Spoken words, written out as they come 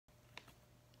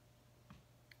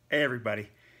Hey everybody,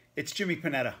 it's Jimmy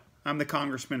Panetta. I'm the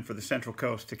Congressman for the Central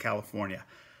Coast to California.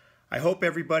 I hope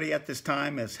everybody at this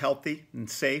time is healthy and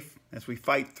safe as we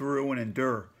fight through and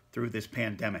endure through this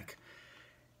pandemic.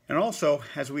 And also,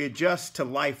 as we adjust to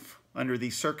life under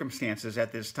these circumstances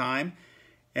at this time,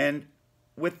 and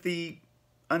with the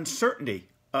uncertainty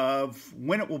of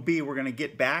when it will be we're going to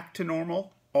get back to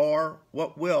normal, or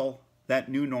what will that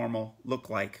new normal look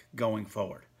like going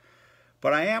forward.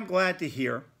 But I am glad to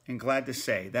hear and glad to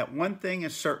say that one thing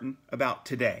is certain about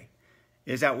today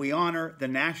is that we honor the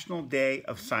National Day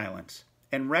of Silence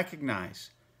and recognize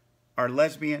our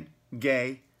lesbian,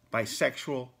 gay,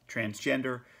 bisexual,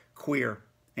 transgender, queer,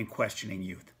 and questioning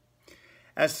youth.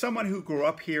 As someone who grew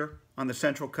up here on the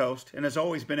Central Coast and has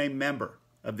always been a member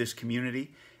of this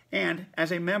community, and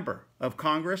as a member of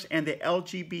Congress and the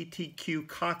LGBTQ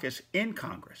caucus in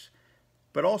Congress,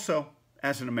 but also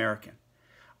as an American,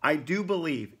 I do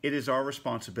believe it is our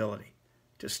responsibility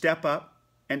to step up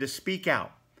and to speak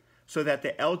out so that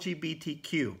the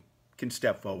LGBTQ can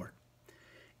step forward.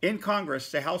 In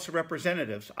Congress, the House of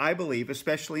Representatives, I believe,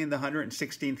 especially in the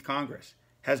 116th Congress,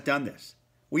 has done this.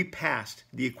 We passed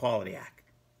the Equality Act,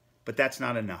 but that's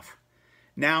not enough.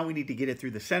 Now we need to get it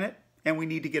through the Senate, and we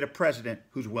need to get a president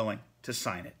who's willing to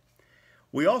sign it.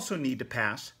 We also need to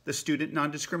pass the Student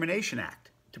Non-Discrimination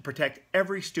Act to protect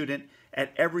every student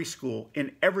at every school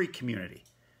in every community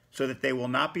so that they will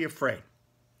not be afraid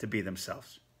to be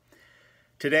themselves.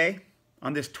 Today,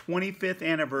 on this 25th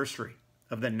anniversary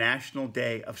of the National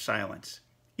Day of Silence,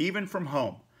 even from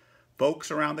home,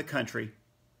 folks around the country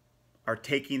are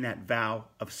taking that vow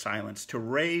of silence to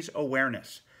raise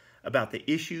awareness about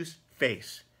the issues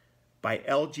faced by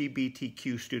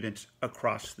LGBTQ students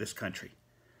across this country.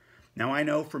 Now, I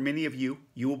know for many of you,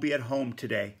 you will be at home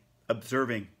today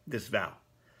observing this vow.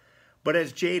 But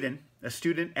as Jaden, a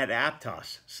student at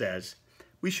Aptos, says,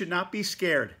 we should not be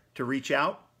scared to reach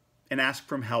out and ask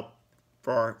for help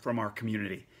from our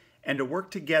community and to work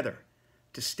together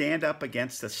to stand up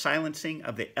against the silencing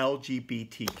of the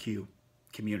LGBTQ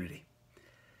community.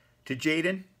 To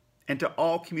Jaden and to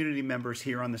all community members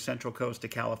here on the Central Coast of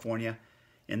California,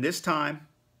 in this time,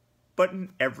 but in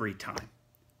every time,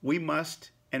 we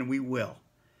must and we will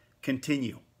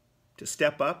continue to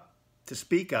step up, to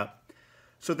speak up,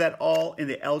 so that all in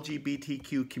the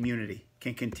LGBTQ community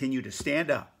can continue to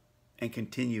stand up and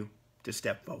continue to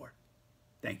step forward.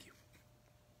 Thank you.